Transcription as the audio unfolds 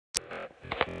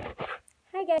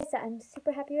Hi guys, so I'm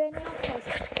super happy right now because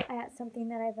I got something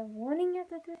that I've been wanting at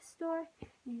the thrift store.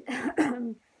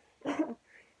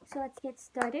 So let's get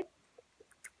started.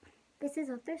 This is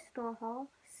a thrift store haul.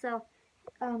 So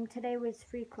today was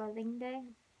free clothing day,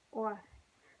 or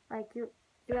like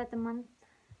throughout the month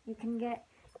you can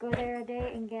go there a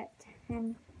day and get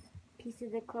 10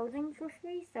 pieces of clothing for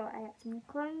free. So I got some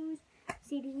clothes,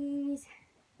 CDs.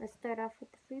 Let's start off with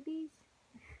the freebies.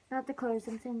 Not the clothes,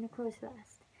 I'm saying the clothes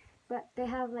last. But they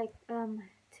have like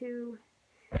 2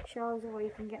 shelves where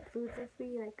you can get food for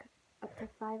free, like up to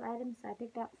 5 items. So I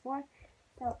picked out 4.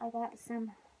 So I got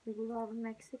some, we love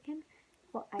Mexican.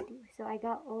 Well, I do. So I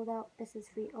got this is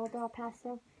free, Old El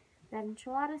Paso, red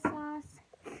enchilada sauce.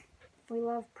 We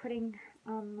love putting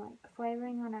like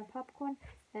flavoring on our popcorn,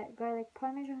 that garlic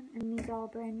parmesan, and these all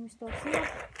brand new store sealed,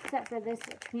 except for this,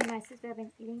 which me and my sister have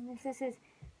been eating this.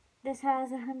 This has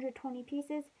 120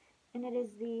 pieces, and it is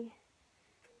the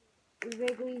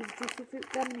Wrigley's Juicy Fruit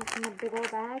Gum, and it's in a big old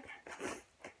bag.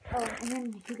 Oh, and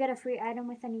then you get a free item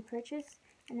with any purchase,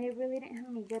 and they really didn't have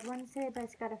any good ones today, but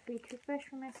it's got a free toothbrush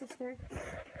for my sister.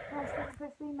 Last thing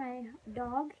for free, my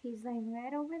dog, he's laying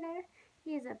right over there.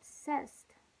 He is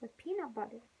obsessed with peanut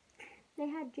butter. They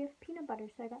had Jif peanut butter,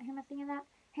 so I got him a thing of that.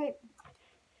 Hey,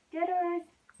 Jitters,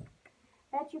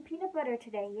 that's your peanut butter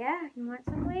today, yeah? You want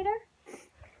some later?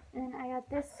 And I got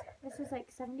this was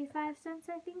like 75 cents,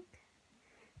 I think,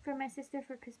 for my sister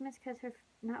for Christmas,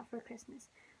 not for Christmas,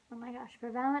 oh my gosh,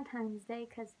 for Valentine's Day,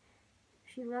 because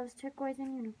she loves turquoise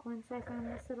and unicorns, so I found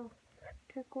this little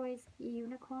turquoise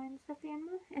unicorn stuffed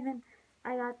animal. And then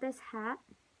I got this hat.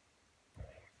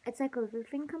 It's like a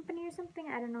roofing company or something,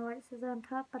 I don't know what it says on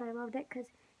top, but I loved it because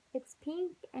it's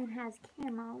pink and has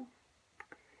camo.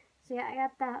 So yeah, I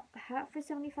got that hat for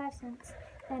 75 cents.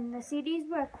 And the CDs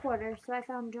were $1, so I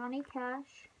found Johnny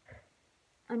Cash,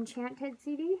 Enchanted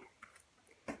CD,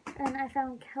 and I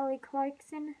found Kelly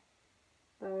Clarkson,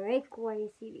 Breakaway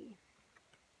CD.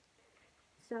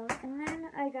 So, and then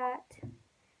I got,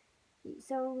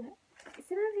 so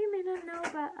some of you may not know,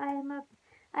 but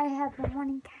I have been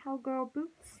wanting cowgirl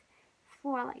boots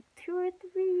for like 2 or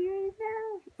 3 years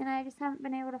now, and I just haven't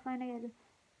been able to find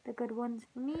the good ones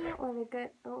for me, or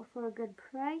for a good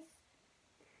price.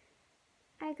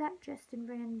 I got Justin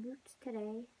brand boots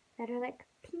today that are like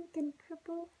pink and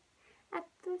purple at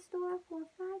the store for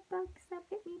 $5. That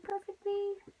fit me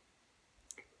perfectly.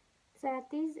 So I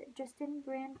got these Justin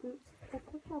brand boots.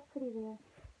 Look how pretty they are.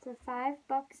 For $5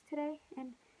 today,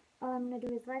 and all I'm gonna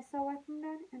do is Lysol wipe them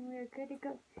down, and we're good to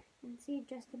go. And see,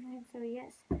 Justin ran, so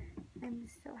yes, I'm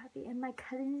so happy. And my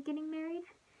cousin's getting married,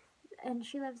 and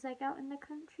she lives like out in the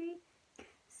country,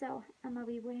 so I'm gonna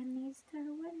be wearing these to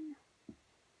her wedding.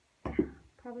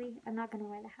 Probably, I'm not gonna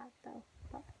wear the hat though,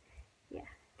 but yeah,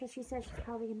 because she says she's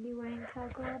probably gonna be wearing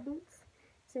cowgirl boots.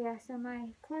 So yeah, so my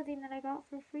clothing that I got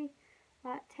for free,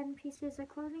 10 pieces of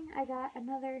clothing. I got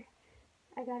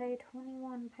a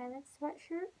 21 Pilot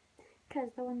sweatshirt, because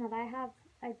the one that I have,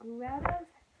 I grew out of.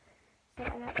 So I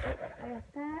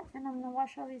got that, and I'm gonna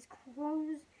wash all these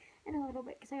clothes in a little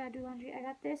bit, because I gotta do laundry. I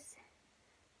got this,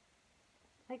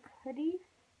 like, hoodie.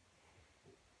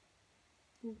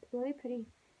 It's really pretty,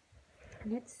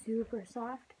 and it's super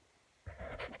soft.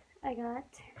 I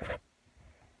got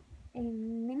a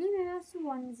Minnie Mouse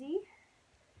onesie.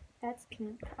 That's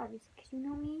pink, obviously, because you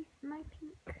know me, my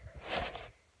pink.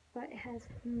 But it has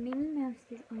Minnie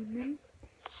Mouses on them,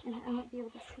 and I won't be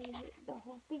able to see the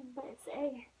whole thing, but it's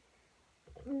a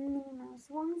Minnie Mouse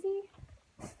onesie.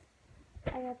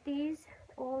 I got these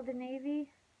Old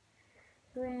Navy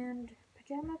brand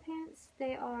pajama pants.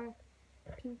 They are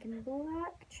pink and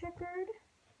black checkered.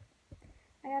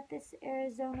 I got this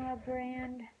Arizona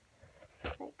brand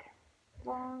like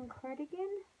long cardigan,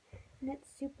 and it's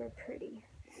super pretty.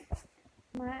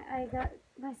 I got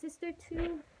my sister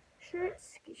 2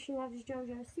 shirts. She loves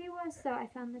JoJo Siwa, so I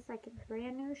found this like a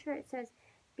brand new shirt. It says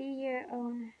 "Be Your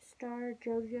Own Star,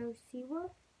 JoJo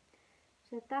Siwa."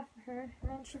 So that for her.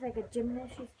 And then she's like a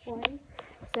gymnast. She's sporty.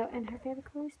 So, and her favorite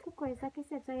color is turquoise, like I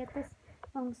said. So I got this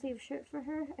long sleeve shirt for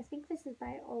her. I think this is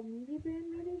by Old Navy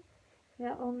brand, maybe.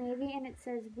 Yeah, Old Navy, and it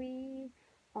says "We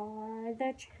are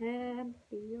the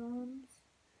champions"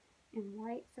 in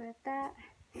white. So I got that.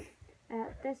 I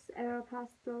got this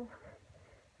Aeropostale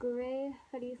gray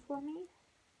hoodie for me.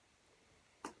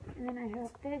 And then I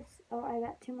got this. Oh, I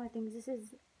got 2 more things. This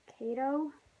is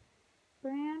Kato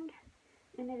brand,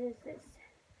 and it is this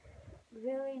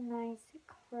really nice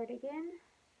cardigan,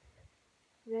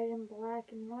 red and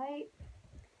black and white.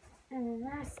 And then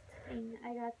last thing,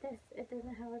 I got this. It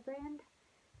doesn't have a brand,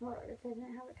 well, it doesn't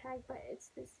have a tag, but it's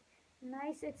this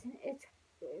nice. It's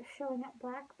showing up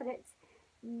black, but it's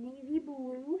navy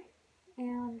blue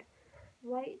and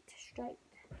white striped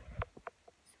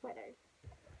sweater.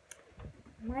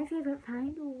 My favorite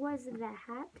find was the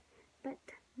hat, but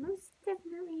most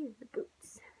definitely the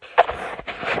boots.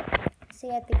 So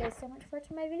yeah, thank you guys so much for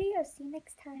watching my video. See you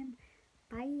next time.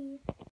 Bye.